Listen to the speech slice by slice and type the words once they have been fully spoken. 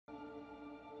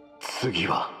次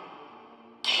は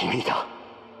君だ。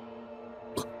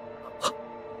オ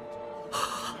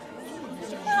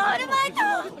ールマイ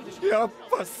ト。やっ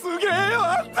ぱすげえよ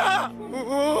あんた。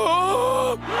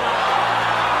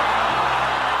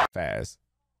Fast.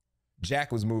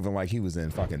 Jack was moving like he was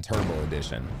in fucking Turbo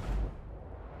Edition.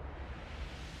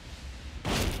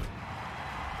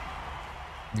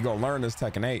 You gonna learn this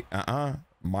Tekken 8?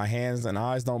 My hands and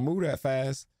eyes don't move that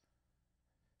fast.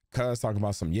 Cuz talking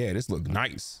about some, yeah, this look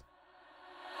nice.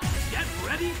 Get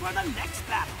ready for the next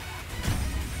battle.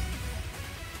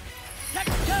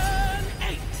 Tekken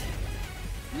 8.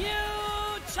 New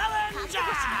challenger.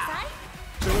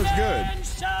 It looks good.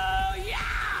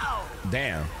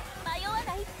 Damn.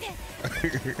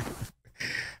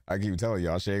 I keep telling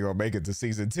y'all she ain't gonna make it to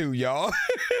season 2, y'all.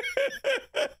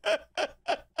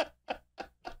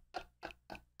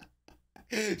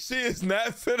 She is not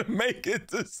finna make it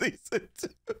to season 2.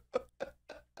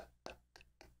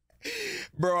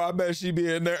 Bro, I bet she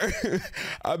be in there.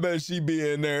 I bet she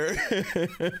be in there.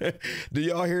 Do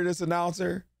y'all hear this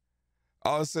announcer?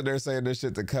 I was sitting there saying this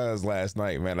shit to Cuz last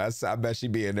night, man. I bet she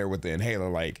be in there with the inhaler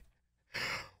like,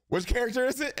 which character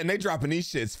is it? And they dropping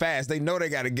these shits fast. They know they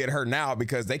got to get her now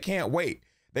because they can't wait.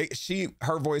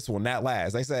 Her voice will not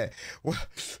last. They said,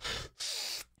 what's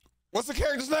the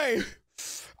character's name?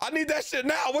 I need that shit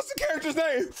now. What's the character's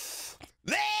name?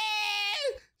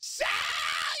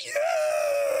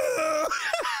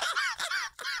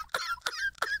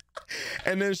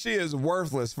 And then she is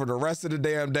worthless for the rest of the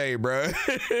damn day, bro.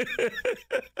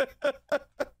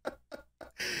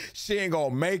 She ain't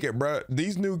gonna make it, bro.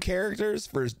 These new characters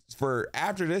for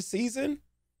after this season,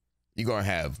 you're gonna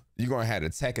have the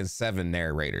Tekken 7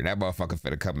 narrator. That motherfucker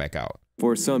finna come back out.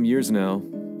 For some years now,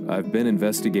 I've been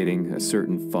investigating a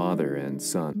certain father and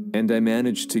son, and I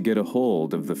managed to get a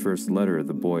hold of the first letter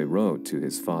the boy wrote to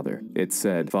his father. It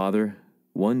said, "Father,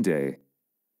 one day,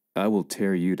 I will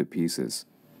tear you to pieces."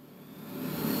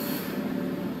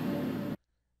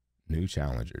 New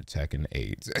challenger, Tekken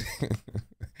 8.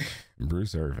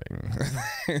 Bruce Irving.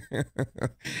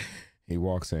 He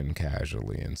walks in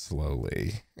casually and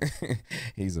slowly.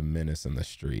 He's a menace in the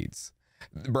streets.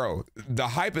 Bro, the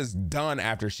hype is done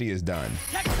after she is done.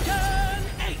 Tekken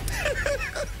 8.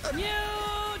 New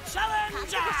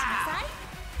challenger.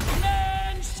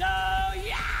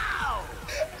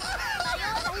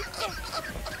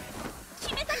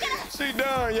 She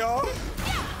done, y'all.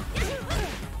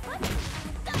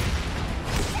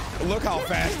 Look how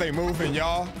fast they moving,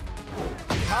 y'all.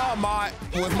 How am I,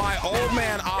 with my old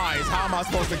man eyes, how am I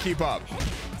supposed to keep up?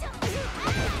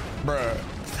 Bruh.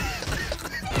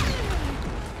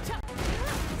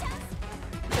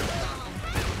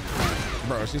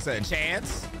 Bro, she said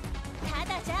chance.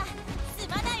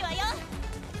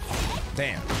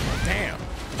 Damn, damn.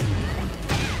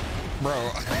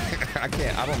 Bro,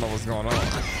 I don't know what's going on.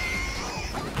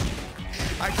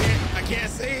 I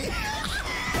can't see.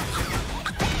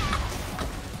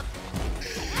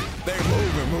 They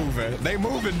moving. They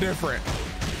moving different.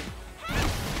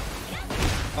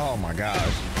 Oh my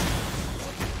gosh.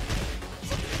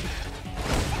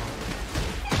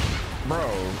 Bro.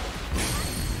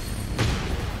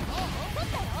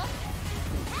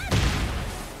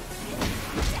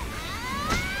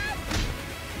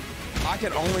 I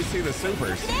can only see the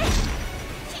supers.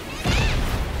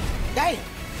 Hey.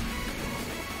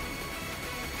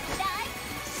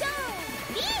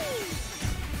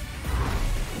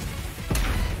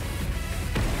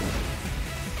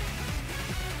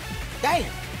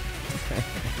 Damn.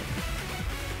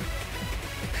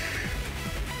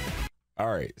 All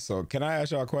right, so can I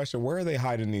ask y'all a question? Where are they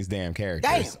hiding these damn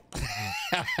characters?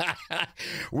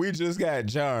 We just got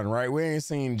John, right? We ain't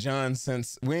seen John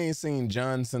since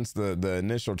the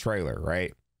initial trailer,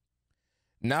 right?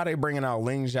 Now they bringing out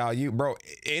Ling Xiao Yu. Bro,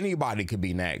 anybody could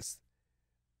be next.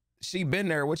 She been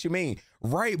there, what you mean?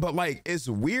 Right, but like it's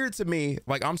weird to me.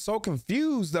 Like I'm so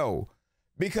confused though,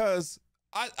 because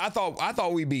I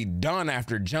thought we'd be done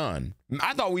after John.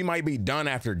 I thought we might be done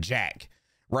after Jack,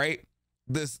 right?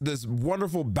 This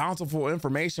wonderful, bountiful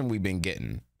information we've been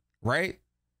getting, right?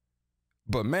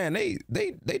 But man, they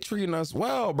treating us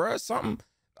well, bruh. Something,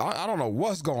 I don't know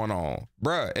what's going on,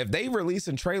 bruh. If they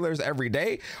releasing trailers every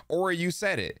day, or you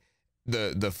said it,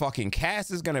 the fucking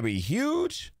cast is gonna be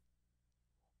huge,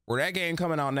 or that game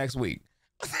coming out next week.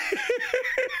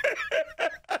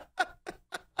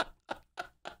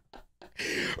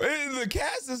 The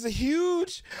cast is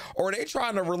huge, or they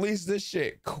trying to release this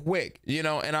shit quick, you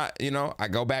know? And I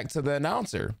go back to the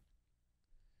announcer.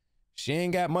 She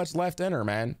ain't got much left in her,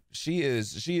 man. She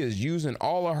is using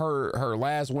all of her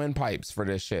last windpipes for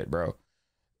this shit, bro.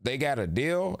 They got a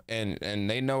deal, and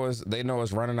they know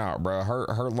it's running out, bro.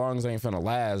 Her lungs ain't finna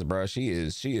last, bro. She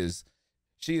is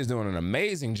doing an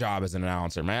amazing job as an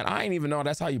announcer, man. I ain't even know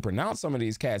that's how you pronounce some of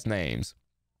these cats' names,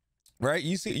 right?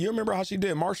 You remember how she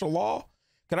did martial law?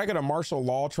 Can I get a martial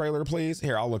law trailer, please?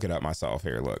 Here, I'll look it up myself.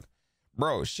 Here, look,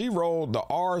 bro. She rolled the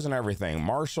R's and everything.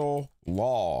 Martial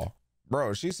law,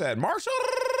 bro. She said martial.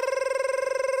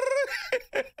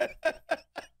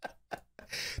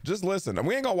 Just listen.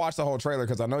 We ain't gonna watch the whole trailer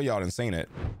because I know y'all didn't seen it.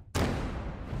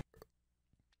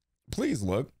 Please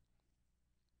look.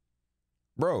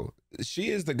 Bro, she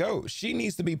is the GOAT. She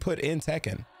needs to be put in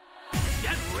Tekken.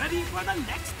 Get ready for the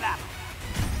next battle.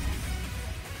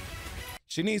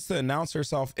 She needs to announce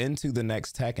herself into the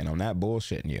next Tekken. I'm not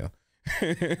bullshitting you.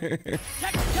 Tekken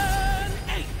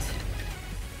 8.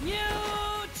 New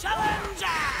challenger.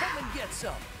 Come and get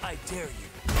some. I dare you.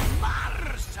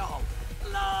 Martial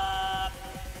law.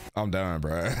 I'm done,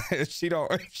 bro. If she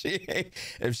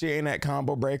ain't at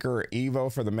combo breaker or Evo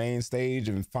for the main stage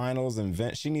and finals and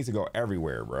event, she needs to go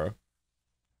everywhere, bro.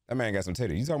 That man got some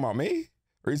titties. You talking about me?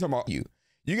 Or you talking about you?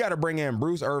 You got to bring in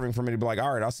Bruce Irving for me to be like,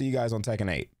 all right, I'll see you guys on Tekken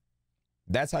 8.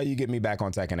 That's how you get me back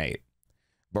on Tekken 8.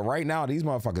 But right now, these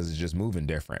motherfuckers is just moving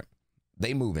different.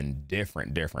 They moving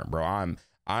different, bro. I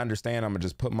understand. I'm gonna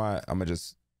just put my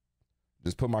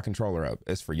controller up.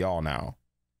 It's for y'all now.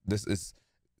 This is.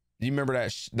 You remember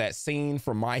that scene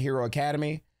from My Hero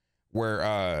Academy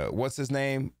where what's his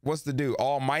name? What's the dude?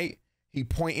 All Might. He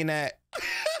pointing at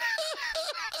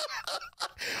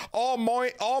All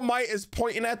Might is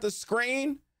pointing at the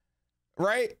screen,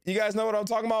 right? You guys know what I'm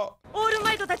talking about? オール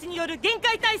マイトたちによる限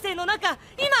界態勢の中、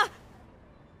今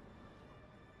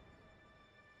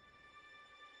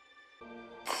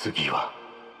次は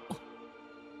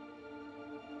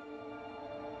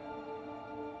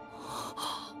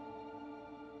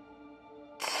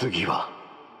次は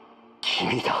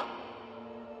君だ。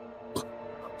オー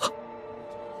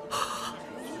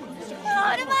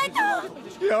ルマイ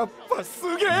ト。やっぱ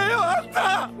すげえよあん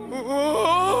た。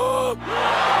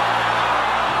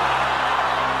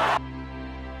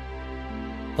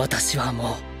私は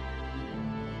もう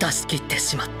出し切って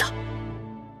しまった。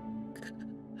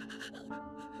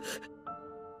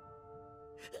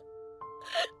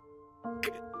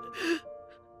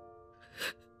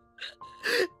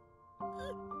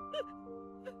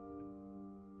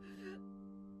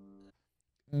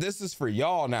This is for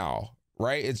y'all now,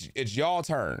 right? It's y'all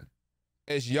turn.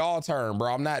 It's y'all turn,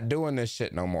 bro. I'm not doing this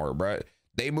shit no more, bro.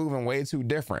 They moving way too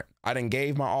different. I done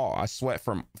gave my all. I sweat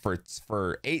for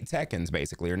 8 Tekkens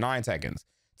basically, or 9 Tekkens.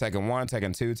 Tekken 1,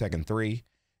 Tekken 2, Tekken 3,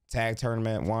 Tag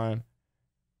Tournament 1,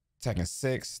 Tekken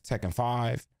 6, Tekken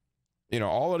 5. You know,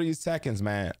 all of these Tekkens,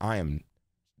 man, I am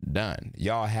done.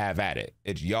 Y'all have at it.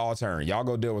 It's y'all turn. Y'all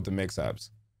go deal with the mix-ups.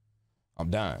 I'm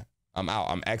done. I'm out.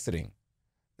 I'm exiting.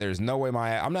 There's no way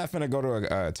I'm not finna go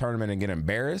to a tournament and get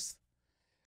embarrassed